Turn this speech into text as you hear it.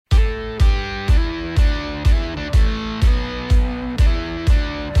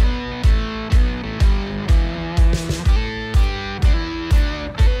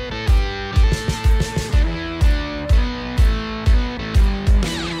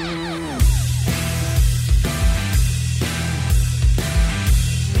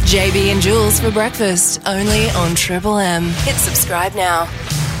JB and Jules for breakfast, only on Triple M. Hit subscribe now.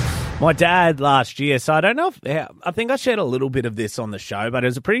 My dad last year, so I don't know if, I think I shared a little bit of this on the show, but it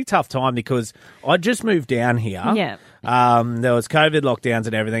was a pretty tough time because I just moved down here. Yeah. There was COVID lockdowns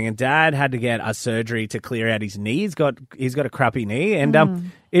and everything, and Dad had to get a surgery to clear out his knee. He's got a crappy knee,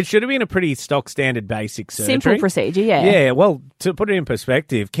 and it should have been a pretty stock standard basic surgery. Simple procedure, yeah. Yeah, well, to put it in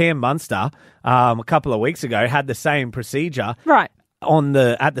perspective, Cam Munster a couple of weeks ago had the same procedure. Right.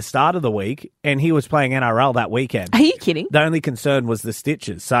 At the start of the week, and he was playing NRL that weekend. Are you kidding? The only concern was the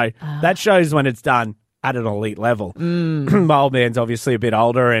stitches. So that shows when it's done at an elite level. My old man's obviously a bit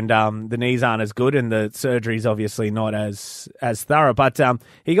older, and the knees aren't as good, and the surgery's obviously not as thorough. But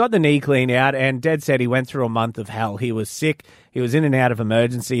he got the knee clean out, and Dad said he went through a month of hell. He was sick. He was in and out of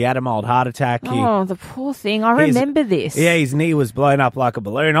emergency. He had a mild heart attack. Oh, the poor thing. I remember this. Yeah, his knee was blown up like a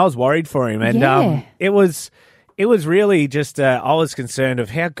balloon. I was worried for him, and it was really just, I was concerned of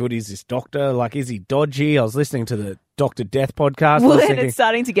how good is this doctor? Like, is he dodgy? I was listening to the Dr. Death podcast. Well, then it's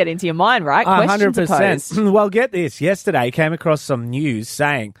starting to get into your mind, right? Questions 100%. Well, get this. Yesterday, came across some news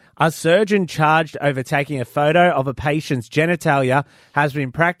saying a surgeon charged over taking a photo of a patient's genitalia has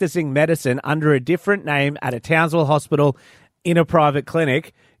been practicing medicine under a different name at a Townsville hospital in a private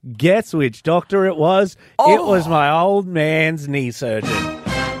clinic. Guess which doctor it was? Oh. It was my old man's knee surgeon.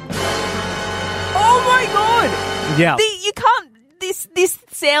 Oh, my God. Yeah. You can't... This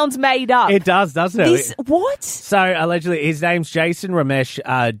sounds made up. It does, doesn't it? What? So, allegedly, his name's Jason Ramesh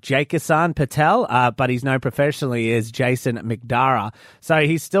Jakisan Patel, but he's known professionally as Jason McDara. So,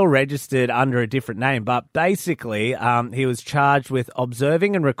 he's still registered under a different name. But basically, he was charged with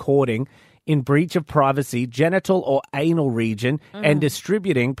observing and recording in breach of privacy, genital or anal region, and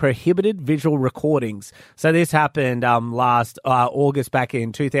distributing prohibited visual recordings. So this happened last August back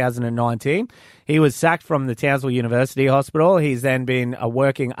in 2019. He was sacked from the Townsville University Hospital. He's then been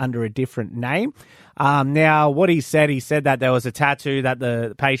working under a different name. Now, what he said that there was a tattoo that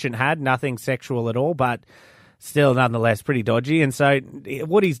the patient had, nothing sexual at all, but still nonetheless pretty dodgy. And so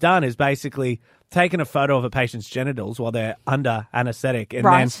what he's done is basically taken a photo of a patient's genitals while they're under anaesthetic and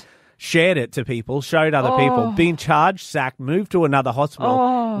then shared it to people, showed other people, been charged, sacked, moved to another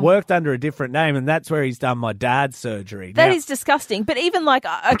hospital, worked under a different name, and that's where he's done my dad's surgery. That is disgusting. But even like,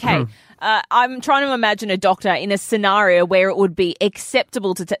 okay, I'm trying to imagine a doctor in a scenario where it would be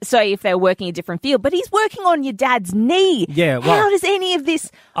acceptable to say if they're working a different field, but he's working on your dad's knee. Yeah, well, how does any of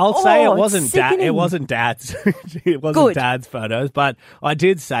this? I'll say it wasn't sickening. It wasn't Dad's. It wasn't Dad's photos, but I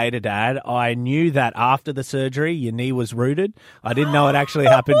did say to Dad, I knew that after the surgery your knee was rooted. I didn't know it actually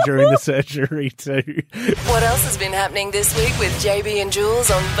happened during the surgery too. What else has been happening this week with JB and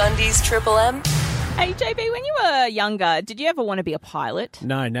Jules on Bundy's Triple M? Hey, JB, when you were younger, did you ever want to be a pilot?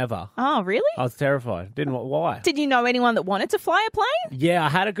 No, never. Oh, really? I was terrified. Why? Did you know anyone that wanted to fly a plane? Yeah, I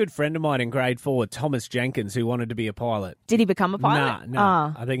had a good friend of mine in grade 4, Thomas Jenkins, who wanted to be a pilot. Did he become a pilot?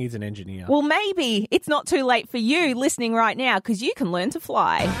 No. I think he's an engineer. Well, maybe it's not too late for you listening right now because you can learn to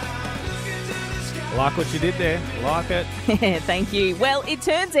fly. Like what you did there. Like it. Thank you. Well, it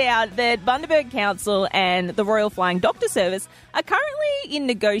turns out that Bundaberg Council and the Royal Flying Doctor Service are currently in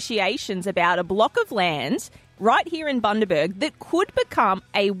negotiations about a block of land right here in Bundaberg that could become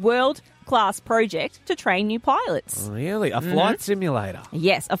a world-class project to train new pilots. Really? A flight simulator?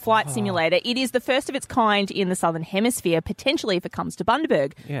 Yes, a flight simulator. It is the first of its kind in the Southern Hemisphere, potentially if it comes to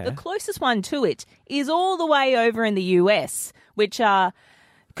Bundaberg. Yeah. The closest one to it is all the way over in the US, which are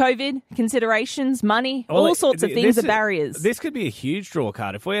COVID considerations, money, all sorts of things are barriers. This could be a huge draw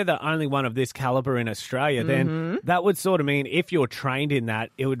card. If we're the only one of this caliber in Australia, then that would sort of mean if you're trained in that,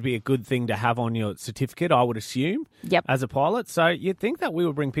 it would be a good thing to have on your certificate, I would assume, as a pilot. So you'd think that we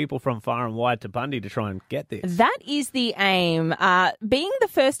would bring people from far and wide to Bundy to try and get this. That is the aim. Being the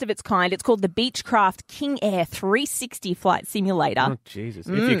first of its kind, it's called the Beechcraft King Air 360 Flight Simulator. Oh, Jesus.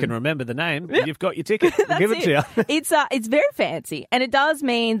 If you can remember the name, you've got your ticket. We'll give it to you. It's very fancy, and it does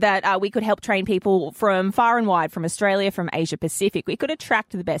mean that we could help train people from far and wide, from Australia, from Asia Pacific. We could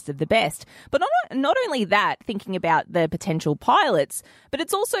attract the best of the best. But not only that, thinking about the potential pilots, but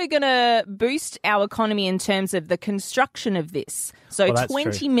it's also going to boost our economy in terms of the construction of this. So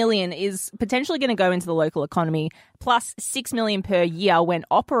 20 million is potentially going to go into the local economy, plus 6 million per year when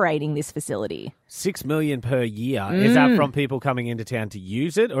operating this facility. 6 million per year. Is that from people coming into town to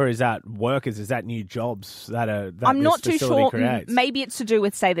use it, or is that workers? Is that new jobs that I'm not too sure. Creates? Maybe it's to do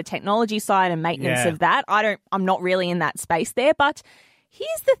with, say, the technology side and maintenance of that. I'm not really in that space there. But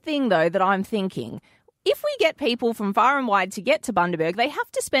here's the thing, though, that I'm thinking. If we get people from far and wide to get to Bundaberg, they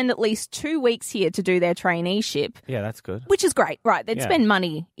have to spend at least 2 weeks here to do their traineeship. Yeah, that's good. Which is great, right? They'd spend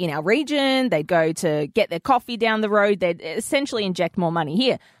money in our region. They'd go to get their coffee down the road. They'd essentially inject more money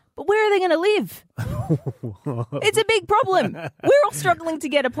here. But where are they going to live? It's a big problem. We're all struggling to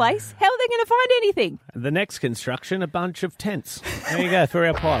get a place. How are they going to find anything? The next construction, a bunch of tents. There you go, for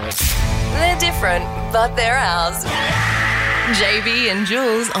our pilots. They're different, but they're ours. JB and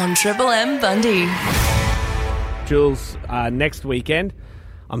Jules on Triple M Bundy. Jules, next weekend,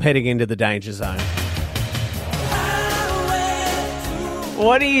 I'm heading into the danger zone.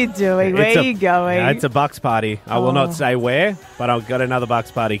 What are you doing? Where are you going? It's a Bucks party. I will not say where, but I've got another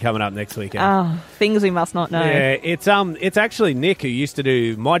Bucks party coming up next weekend. Oh, things we must not know. Yeah, it's actually Nick who used to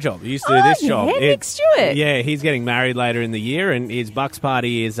do my job. He used to do this job. Nick Stewart. Yeah, he's getting married later in the year, and his Bucks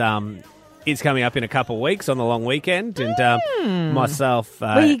party is coming up in a couple of weeks on the long weekend, and myself. Where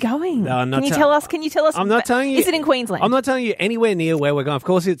are you going? Can you tell us? I'm not telling you. Is it in Queensland? I'm not telling you anywhere near where we're going. Of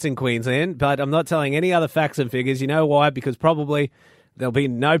course, it's in Queensland, but I'm not telling any other facts and figures. You know why? Because probably. There'll be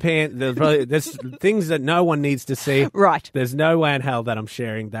no there's things that no one needs to see. Right. There's no way in hell that I'm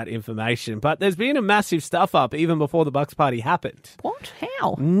sharing that information. But there's been a massive stuff up even before the Bucks party happened. What?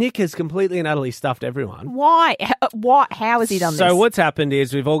 How? Nick has completely and utterly stuffed everyone. Why? What? How has he done this? So what's happened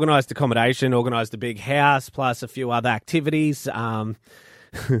is we've organised accommodation, organised a big house, plus a few other activities. I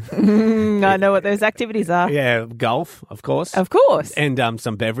know what those activities are. Yeah, golf, of course. Of course. And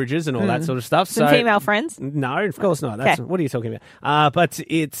some beverages and all that sort of stuff. Some female friends? No, of course not. That's what are you talking about? But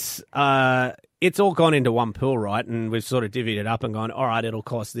it's all gone into one pool, right? And we've sort of divvied it up and gone, all right, it'll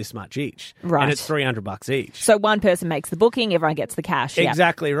cost this much each. Right. And it's $300 each. So one person makes the booking, everyone gets the cash.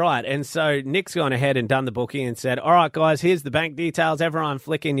 Exactly right. And so Nick's gone ahead and done the booking and said, all right, guys, here's the bank details. Everyone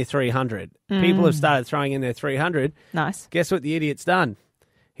flick in your 300. People have started throwing in their 300. Nice. Guess what the idiot's done?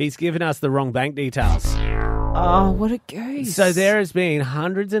 He's given us the wrong bank details. Oh, what a goose. So there has been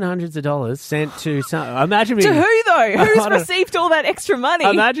hundreds and hundreds of dollars sent to some... Imagine me... To who, though? Who's received all that extra money?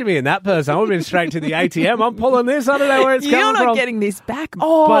 Imagine me and that person. I would have been straight to the ATM. I'm pulling this. I don't know where it's coming from. You're not getting this back.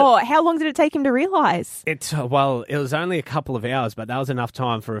 Oh, how long did it take him to realise? Well, it was only a couple of hours, but that was enough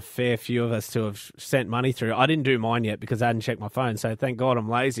time for a fair few of us to have sent money through. I didn't do mine yet because I hadn't checked my phone, so thank God I'm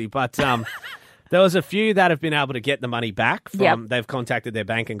lazy. But... There was a few that have been able to get the money back from. They've contacted their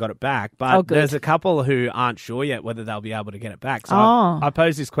bank and got it back. But there's a couple who aren't sure yet whether they'll be able to get it back. So I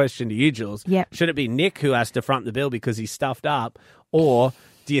pose this question to you, Jules. Yep. Should it be Nick who has to front the bill because he's stuffed up, or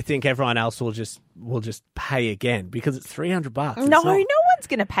do you think everyone else will just pay again because it's $300? No one's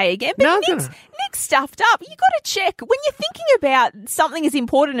going to pay again. But Nick's stuffed up. You got to check when you're thinking about something as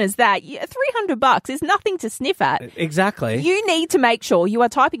important as that. $300 is nothing to sniff at. Exactly. You need to make sure you are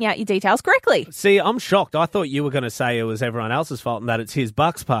typing out your details correctly. See, I'm shocked. I thought you were going to say it was everyone else's fault and that it's his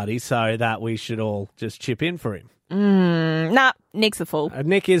Bucks party, so that we should all just chip in for him. Nah, Nick's the fool.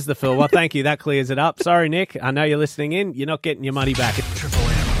 Nick is the fool. Well, thank you. That clears it up. Sorry, Nick. I know you're listening in. You're not getting your money back at Triple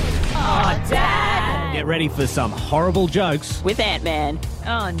M. Oh, Dad. Get ready for some horrible jokes. With Ant-Man.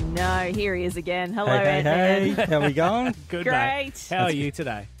 Oh, no. Here he is again. Hello, Hey, Ant-Man. how we going? Good, Great. mate. How are you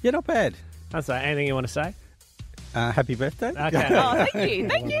today? Yeah, not bad. That's right. Anything you want to say? Happy birthday. Okay. Oh,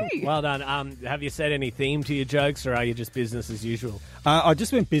 thank you. Well done. Have you said any theme to your jokes, or are you just business as usual? I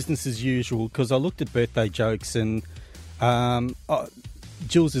just went business as usual because I looked at birthday jokes and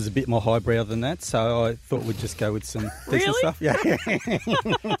Jules is a bit more highbrow than that, so I thought we'd just go with some decent stuff. Yeah.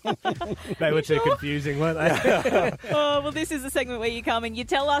 They were too confusing, weren't they? Oh, well, this is the segment where you come and you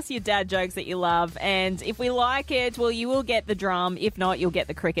tell us your dad jokes that you love, and if we like it, well, you will get the drum. If not, you'll get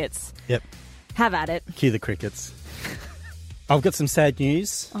the crickets. Yep. Have at it. Cue the crickets. I've got some sad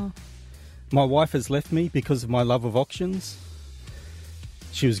news. Oh. My wife has left me because of my love of auctions.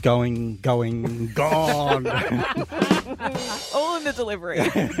 She was gone. All in the delivery.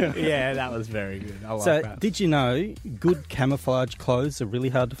 Yeah, that was very good. I like So, that. did you know good camouflage clothes are really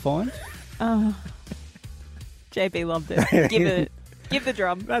hard to find? Oh. JB loved it. Give the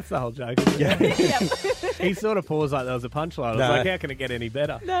drum. That's the whole joke, isn't it? Yep. He sort of paused like there was a punchline. I was No. like, how can it get any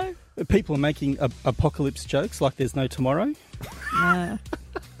better? No. People are making apocalypse jokes like there's no tomorrow.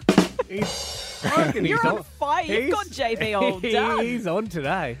 You're on fire. You've got JB all done. He's on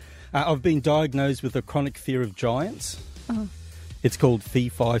today. I've been diagnosed with a chronic fear of giants. It's called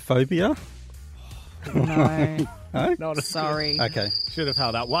fee-fi-phobia. No. Oh? Not a Sorry. Okay. Should have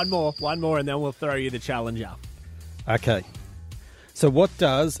held up. One more, and then we'll throw you the challenger. Okay. So what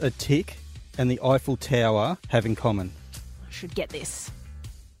does a tick and the Eiffel Tower have in common? I should get this.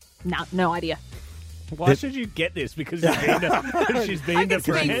 No idea. Why should you get this? Because she's been to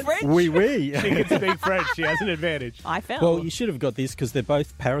France. French. Oui. She can speak French. She has an advantage. I fell. Well, you should have got this because they're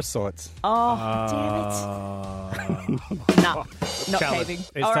both parasites. Oh, damn it. No, not Challenge. caving.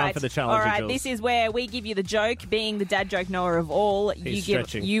 It's time for the challenger, All right, Jules. this is where we give you the joke. Being the dad joke knower of all, He's you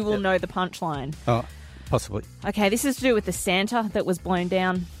stretching. will know the punchline. Oh, possibly. Okay, this is to do with the Santa that was blown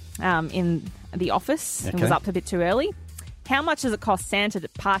down. in the office and Okay. was up a bit too early. How much does it cost Santa to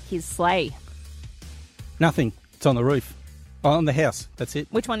park his sleigh? Nothing. It's on the roof. Oh, on the house. That's it.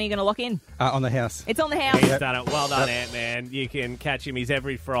 Which one are you going to lock in? On the house. It's on the house. He's done it. Well done, Ant-Man. You can catch him. He's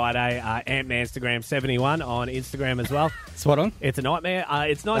every Friday. Ant-Man Instagram 71 on Instagram as well. Spot on. It's a nightmare.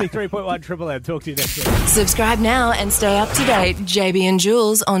 It's 93.1 Triple M. Talk to you next week. Subscribe now and stay up to date. JB and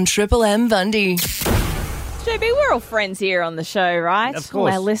Jules on Triple M Bundy. JB, we're all friends here on the show, right? Of All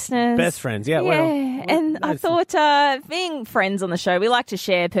course. our listeners. Best friends. Yeah, And I thought, being friends on the show, we like to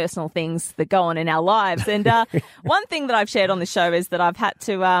share personal things that go on in our lives. And one thing that I've shared on the show is that I've had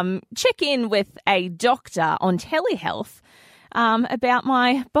to check in with a doctor on telehealth about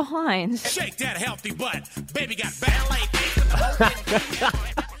my behind. Shake that healthy butt. Baby got ballet.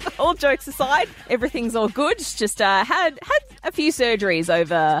 All jokes aside, everything's all good. Just had a few surgeries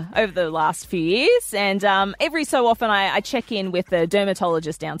over the last few years, and every so often I check in with a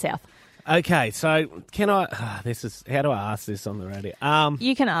dermatologist down south. Okay, so can I? How do I ask this on the radio?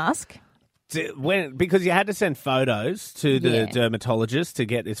 You can ask. Because you had to send photos to the Yeah. dermatologist to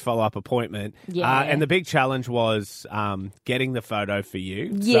get this follow-up appointment. Yeah. And the big challenge was getting the photo for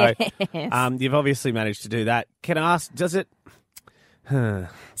you. Yes. So you've obviously managed to do that. Can I ask, does it...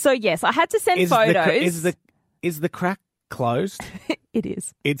 So yes, I had to send Is photos. is the crack closed? It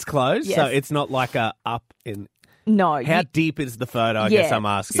is. It's closed? Yes. So it's not like a up in... No. How deep is the photo, I guess I'm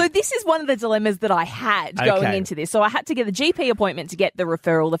asking? So this is one of the dilemmas that I had going Okay. into this. So I had to get the GP appointment to get the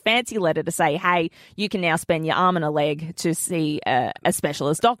referral, the fancy letter to say, hey, you can now spend your arm and a leg to see a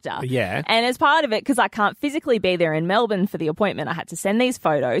specialist doctor. Yeah. And as part of it, because I can't physically be there in Melbourne for the appointment, I had to send these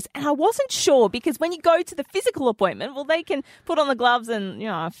photos. And I wasn't sure because when you go to the physical appointment, well, they can put on the gloves and,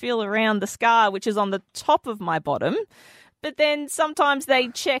 feel around the scar, which is on the top of my bottom. But then sometimes they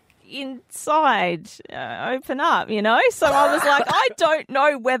check inside, open up, So I was like, I don't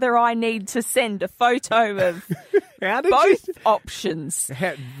know whether I need to send a photo of both options.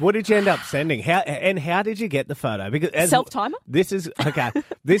 What did you end up sending? How did you get the photo? Because Self-timer? This is okay.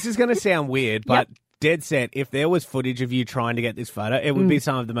 This is going to sound weird, but dead set. If there was footage of you trying to get this photo, it would be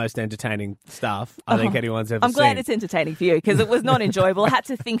some of the most entertaining stuff I think anyone's ever I'm seen. glad it's entertaining for you because it was not enjoyable. I had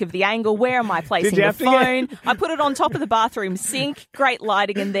to think of the angle. Where am I placing Did you the have to get- phone? I put it on top of the bathroom sink. Great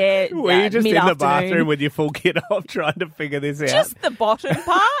lighting in there. Were you just in the mid-afternoon. bathroom with your full kit off trying to figure this out? Just the bottom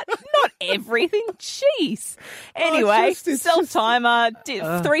part, not everything. Jeez. Anyway, it's just- self-timer, did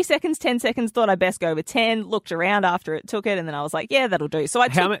 3 seconds, 10 seconds, thought I'd best go with 10, looked around after it took it, and then I was like, yeah, that'll do. So I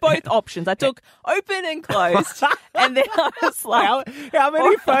How took ma- both options. I took open and closed, and then I was like, how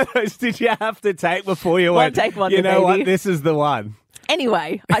many photos did you have to take before you One went, take, one you to know baby." what, this is the one?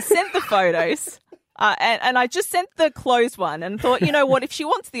 Anyway, I sent the photos. And I just sent the closed one and thought, you know what, if she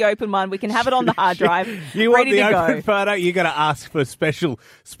wants the open one, we can have it on the hard drive, You want ready the to open go. photo, you got to ask for special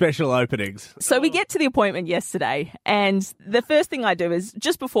openings. So we get to the appointment yesterday, and the first thing I do is,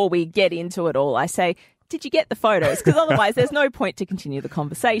 just before we get into it all, I say, did you get the photos? Because otherwise there's no point to continue the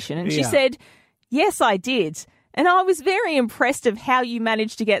conversation. And she Yeah. said, yes, I did. And I was very impressed of how you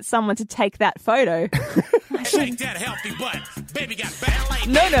managed to get someone to take that photo. Shake that healthy butt. Baby got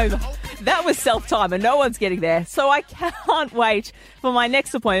ballet. No, that was self-timer. No one's getting there. So I can't wait for my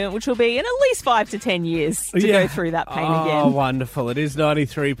next appointment, which will be in at least 5 to 10 years to go through that pain Oh, again. wonderful. It is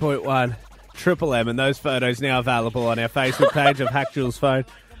 93.1 Triple M, and those photos now available on our Facebook page of Hack Jules' phone.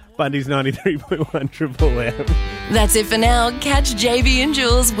 Bundy's 93.1 Triple M. That's it for now. Catch JB and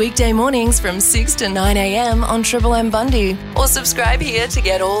Jules weekday mornings from 6 to 9 a.m. on Triple M Bundy. Or subscribe here to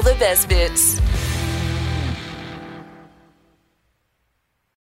get all the best bits.